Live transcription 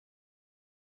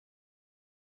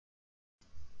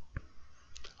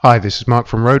Hi, this is Mark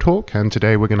from RoadHawk, and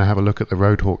today we're going to have a look at the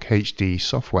RoadHawk HD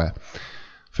software.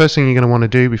 First thing you're going to want to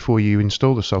do before you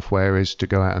install the software is to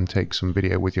go out and take some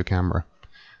video with your camera.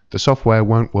 The software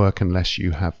won't work unless you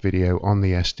have video on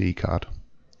the SD card.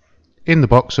 In the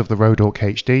box of the RoadHawk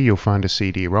HD you'll find a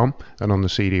CD-ROM, and on the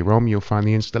CD-ROM you'll find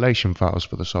the installation files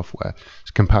for the software.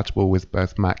 It's compatible with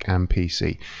both Mac and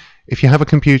PC. If you have a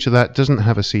computer that doesn't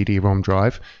have a CD-ROM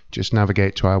drive, just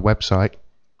navigate to our website,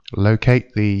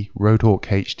 locate the RoadHawk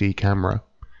HD camera,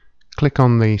 click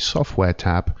on the software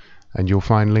tab, and you'll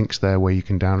find links there where you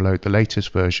can download the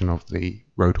latest version of the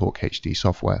RoadHawk HD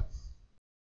software.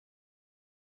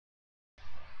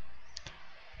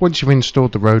 Once you've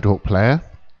installed the RoadHawk player,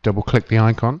 double click the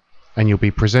icon and you'll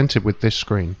be presented with this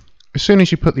screen. As soon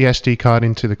as you put the SD card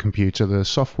into the computer, the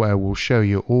software will show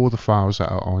you all the files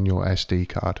that are on your SD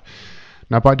card.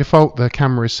 Now by default the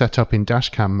camera is set up in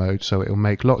dashcam mode, so it will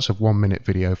make lots of 1-minute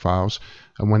video files,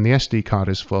 and when the SD card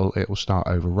is full it will start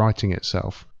overwriting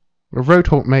itself. Well,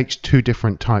 RoadHawk makes two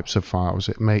different types of files.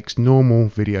 It makes normal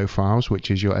video files, which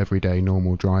is your everyday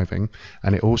normal driving,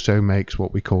 and it also makes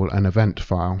what we call an event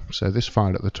file. So this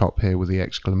file at the top here with the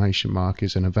exclamation mark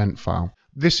is an event file.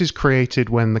 This is created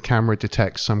when the camera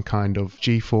detects some kind of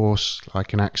G-force,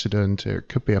 like an accident, it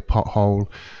could be a pothole.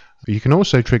 You can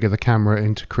also trigger the camera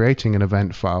into creating an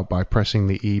event file by pressing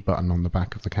the E button on the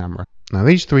back of the camera. Now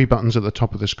these three buttons at the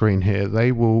top of the screen here,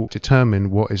 they will determine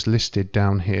what is listed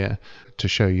down here to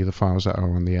show you the files that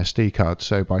are on the SD card.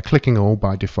 So by clicking all,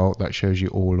 by default that shows you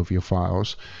all of your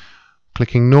files.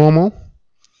 Clicking normal,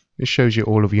 this shows you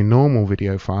all of your normal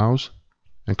video files,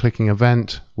 and clicking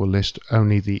event will list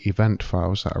only the event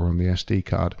files that are on the SD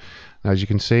card. Now, as you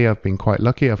can see, I've been quite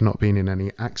lucky. I've not been in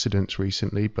any accidents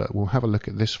recently, but we'll have a look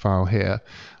at this file here.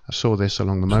 I saw this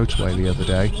along the motorway the other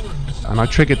day, and I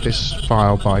triggered this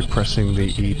file by pressing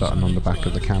the E button on the back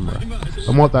of the camera.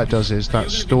 And what that does is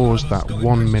that stores that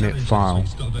 1-minute file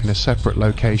in a separate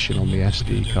location on the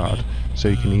SD card, so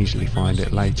you can easily find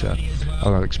it later.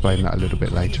 I'll explain that a little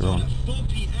bit later on.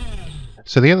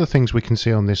 So the other things we can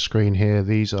see on this screen here,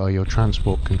 these are your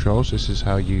transport controls. This is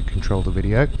how you control the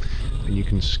video, and you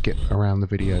can skip around the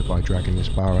video by dragging this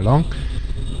bar along.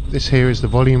 This here is the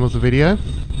volume of the video.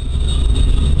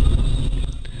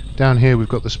 Down here we've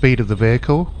got the speed of the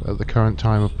vehicle at the current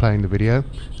time of playing the video,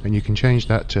 and you can change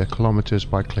that to kilometers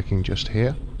by clicking just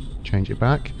here. Change it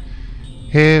back.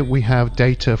 Here we have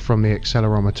data from the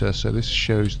accelerometer, so this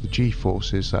shows the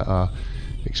G-forces that are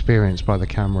experienced by the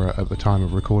camera at the time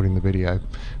of recording the video, and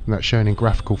that's shown in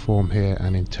graphical form here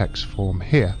and in text form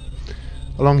here.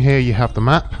 Along here you have the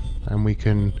map, and we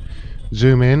can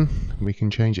zoom in, we can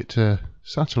change it to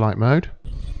satellite mode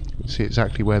and see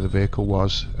exactly where the vehicle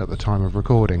was at the time of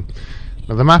recording.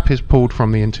 Now the map is pulled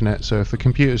from the internet, so if the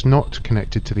computer is not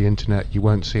connected to the internet you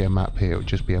won't see a map here, it will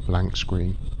just be a blank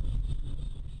screen.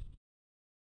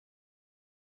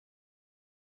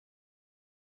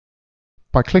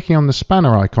 By clicking on the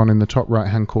spanner icon in the top right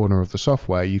hand corner of the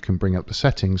software, you can bring up the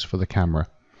settings for the camera.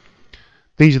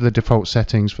 These are the default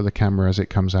settings for the camera as it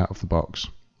comes out of the box.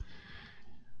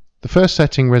 The first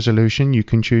setting, resolution, you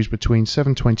can choose between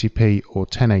 720p or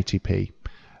 1080p.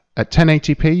 At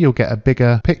 1080p you'll get a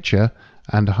bigger picture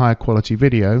and a higher quality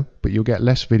video, but you'll get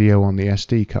less video on the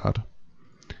SD card.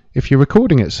 If you're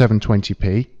recording at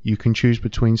 720p, you can choose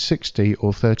between 60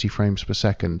 or 30 frames per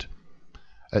second.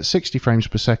 At 60 frames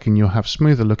per second you'll have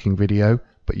smoother looking video,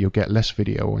 but you'll get less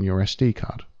video on your SD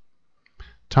card.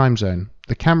 Time zone.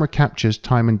 The camera captures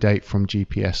time and date from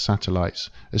GPS satellites.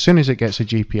 As soon as it gets a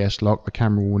GPS lock, the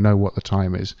camera will know what the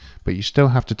time is, but you still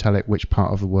have to tell it which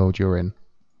part of the world you're in.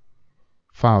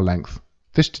 File length.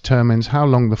 This determines how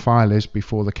long the file is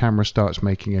before the camera starts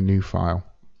making a new file.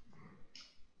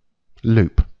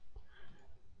 Loop.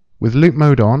 With loop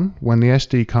mode on, when the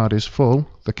SD card is full,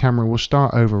 the camera will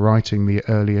start overwriting the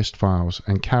earliest files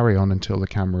and carry on until the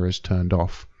camera is turned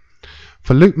off.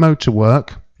 For loop mode to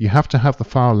work, you have to have the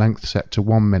file length set to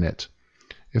 1 minute.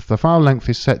 If the file length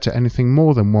is set to anything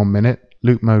more than 1 minute,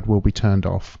 loop mode will be turned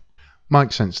off.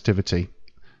 Mic sensitivity.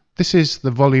 This is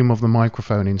the volume of the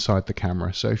microphone inside the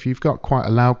camera, so if you've got quite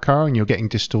a loud car and you're getting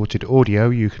distorted audio,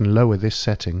 you can lower this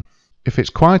setting. If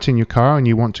it's quiet in your car and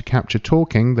you want to capture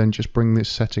talking, then just bring this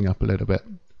setting up a little bit.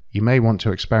 You may want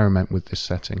to experiment with this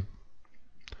setting.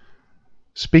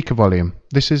 Speaker volume.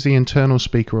 This is the internal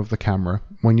speaker of the camera.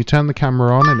 When you turn the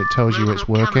camera on and it tells you it's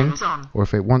working, or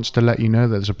if it wants to let you know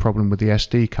that there's a problem with the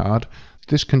SD card,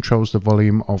 this controls the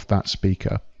volume of that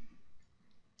speaker.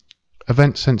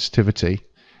 Event sensitivity.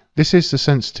 This is the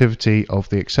sensitivity of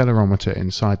the accelerometer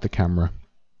inside the camera.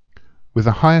 With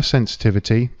a higher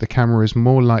sensitivity, the camera is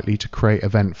more likely to create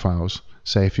event files,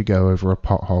 say if you go over a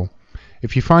pothole.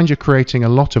 If you find you're creating a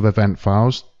lot of event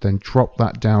files, then drop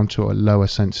that down to a lower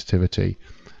sensitivity.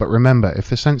 But remember, if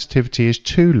the sensitivity is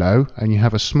too low and you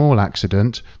have a small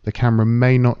accident, the camera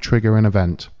may not trigger an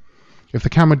event. If the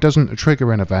camera doesn't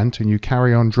trigger an event and you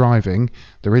carry on driving,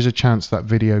 there is a chance that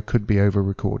video could be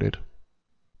over-recorded.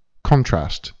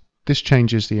 Contrast. This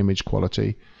changes the image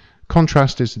quality.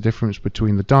 Contrast is the difference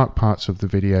between the dark parts of the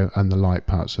video and the light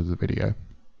parts of the video.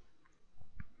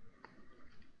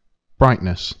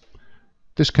 Brightness.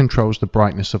 This controls the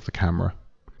brightness of the camera.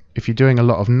 If you're doing a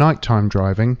lot of nighttime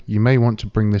driving, you may want to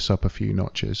bring this up a few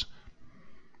notches.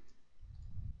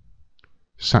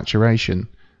 Saturation.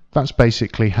 That's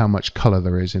basically how much color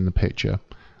there is in the picture.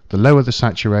 The lower the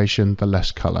saturation, the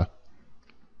less color.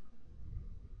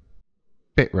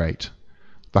 Bitrate.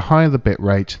 The higher the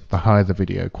bitrate, the higher the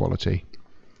video quality.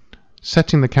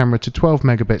 Setting the camera to 12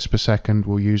 megabits per second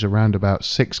will use around about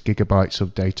 6 gigabytes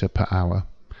of data per hour.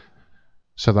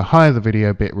 So the higher the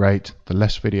video bitrate, the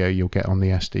less video you'll get on the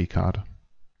SD card.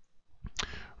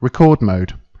 Record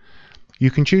mode. You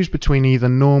can choose between either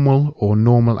normal or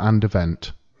normal and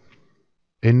event.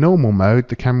 In normal mode,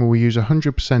 the camera will use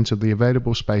 100% of the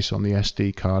available space on the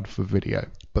SD card for video,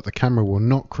 but the camera will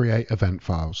not create event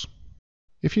files.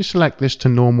 If you select this to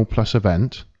normal plus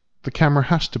event, the camera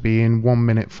has to be in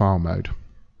 1-minute file mode.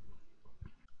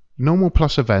 Normal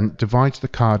plus event divides the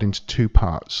card into two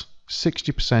parts.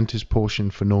 60% is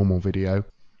portioned for normal video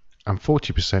and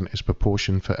 40% is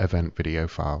proportioned for event video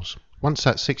files. Once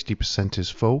that 60% is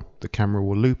full, the camera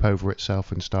will loop over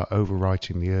itself and start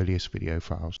overwriting the earliest video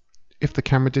files. If the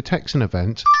camera detects an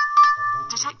event,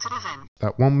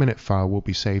 that 1-minute file will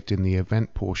be saved in the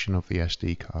event portion of the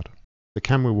SD card. The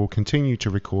camera will continue to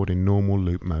record in normal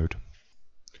loop mode.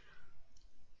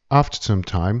 After some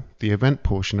time, the event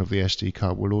portion of the SD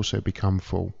card will also become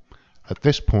full. At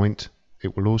this point,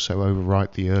 it will also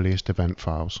overwrite the earliest event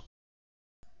files.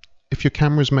 If your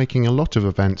camera is making a lot of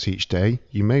events each day,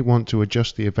 you may want to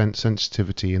adjust the event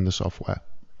sensitivity in the software.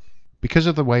 Because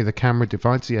of the way the camera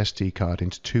divides the SD card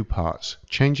into two parts,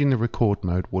 changing the record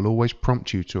mode will always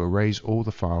prompt you to erase all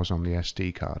the files on the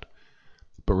SD card.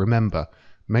 But remember,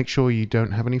 make sure you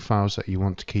don't have any files that you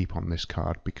want to keep on this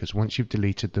card, because once you've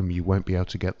deleted them you won't be able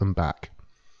to get them back.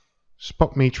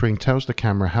 Spot metering tells the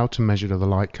camera how to measure the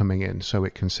light coming in so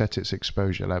it can set its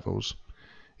exposure levels.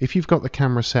 If you've got the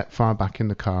camera set far back in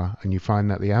the car and you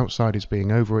find that the outside is being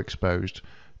overexposed,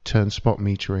 turn spot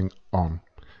metering on.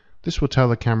 This will tell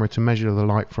the camera to measure the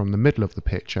light from the middle of the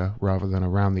picture rather than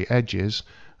around the edges,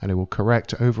 and it will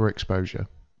correct overexposure.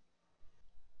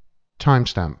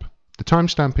 Timestamp. The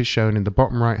timestamp is shown in the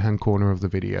bottom right hand corner of the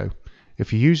video.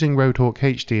 If you're using RoadHawk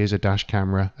HD as a dash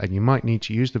camera and you might need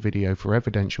to use the video for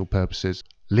evidential purposes,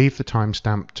 leave the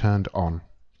timestamp turned on.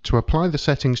 To apply the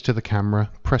settings to the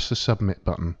camera, press the Submit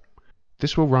button.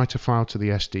 This will write a file to the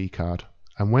SD card,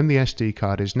 and when the SD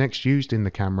card is next used in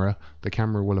the camera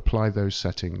will apply those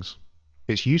settings.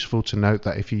 It's useful to note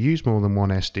that if you use more than one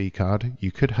SD card,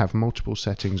 you could have multiple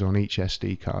settings on each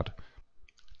SD card.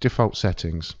 Default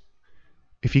settings.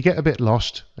 If you get a bit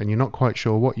lost and you're not quite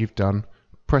sure what you've done,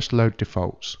 press Load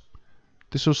Defaults.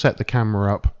 This will set the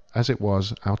camera up as it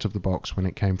was out of the box when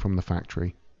it came from the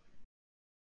factory.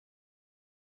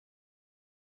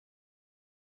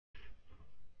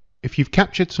 If you've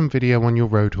captured some video on your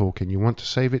RoadHawk and you want to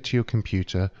save it to your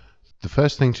computer, the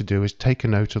first thing to do is take a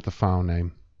note of the file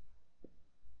name.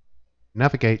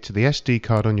 Navigate to the SD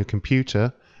card on your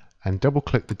computer and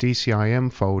double-click the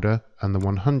DCIM folder and the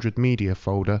 100 media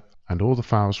folder, and all the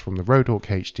files from the RoadHawk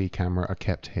HD camera are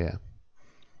kept here.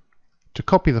 To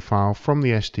copy the file from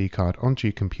the SD card onto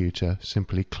your computer,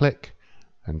 simply click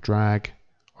and drag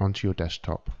onto your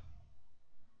desktop.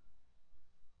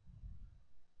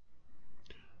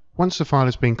 Once the file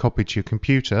has been copied to your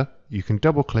computer, you can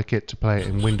double-click it to play it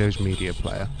in Windows Media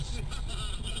Player.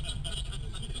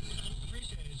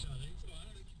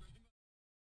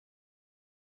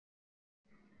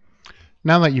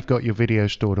 Now that you've got your video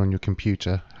stored on your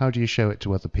computer, how do you show it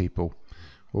to other people?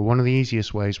 Well, one of the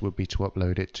easiest ways would be to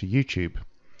upload it to YouTube.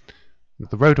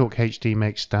 The RoadHawk HD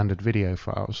makes standard video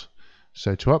files,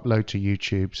 so to upload to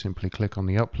YouTube, simply click on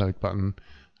the Upload button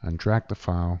and drag the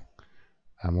file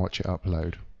and watch it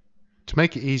upload. To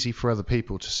make it easy for other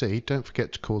people to see, don't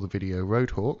forget to call the video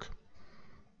RoadHawk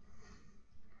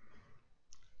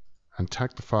and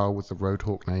tag the file with the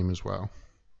RoadHawk name as well.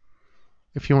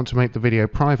 If you want to make the video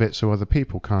private so other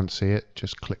people can't see it,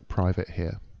 just click Private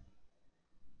here.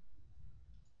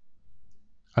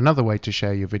 Another way to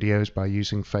share your video is by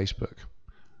using Facebook.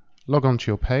 Log on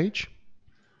to your page,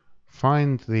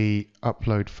 find the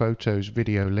Upload Photos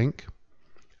video link,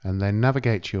 and then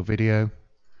navigate to your video,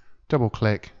 double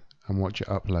click and watch it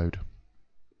upload.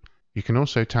 You can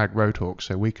also tag RoadHawk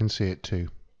so we can see it too.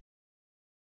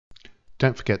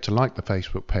 Don't forget to like the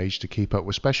Facebook page to keep up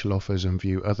with special offers and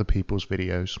view other people's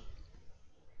videos.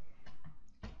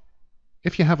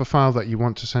 If you have a file that you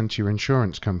want to send to your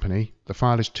insurance company, the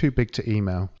file is too big to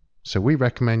email, so we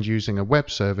recommend using a web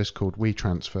service called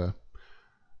WeTransfer.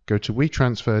 Go to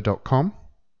wetransfer.com.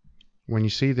 When you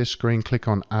see this screen, click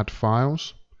on Add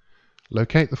Files.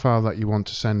 Locate the file that you want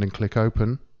to send and click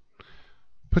Open.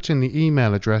 Put in the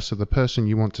email address of the person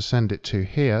you want to send it to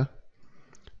here.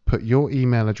 Put your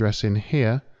email address in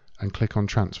here and click on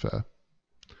Transfer.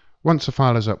 Once the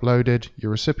file is uploaded,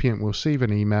 your recipient will receive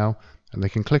an email and they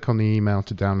can click on the email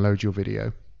to download your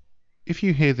video. If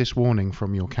you hear this warning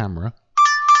from your camera,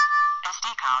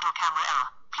 SD card or camera error,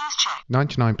 please check.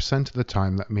 99% of the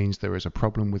time that means there is a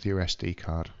problem with your SD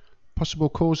card. Possible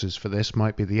causes for this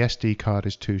might be the SD card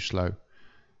is too slow.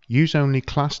 Use only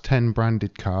Class 10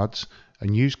 branded cards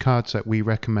and use cards that we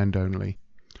recommend only.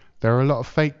 There are a lot of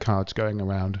fake cards going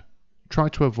around. Try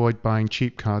to avoid buying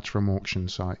cheap cards from auction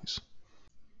sites.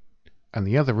 And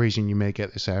the other reason you may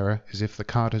get this error is if the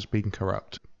card has been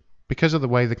corrupt. Because of the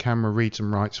way the camera reads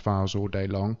and writes files all day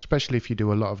long, especially if you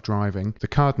do a lot of driving, the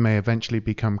card may eventually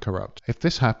become corrupt. If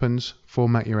this happens,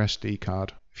 format your SD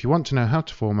card. If you want to know how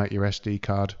to format your SD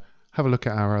card, have a look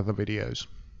at our other videos.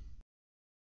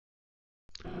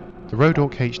 The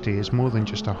RoadHawk HD is more than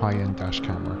just a high-end dash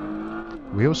camera.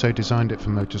 We also designed it for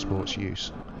motorsports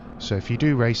use, so if you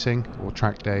do racing or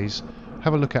track days,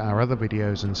 have a look at our other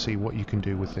videos and see what you can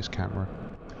do with this camera.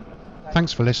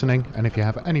 Thanks for listening, and if you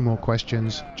have any more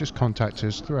questions, just contact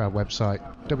us through our website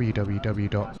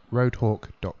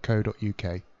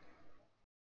www.roadhawk.co.uk.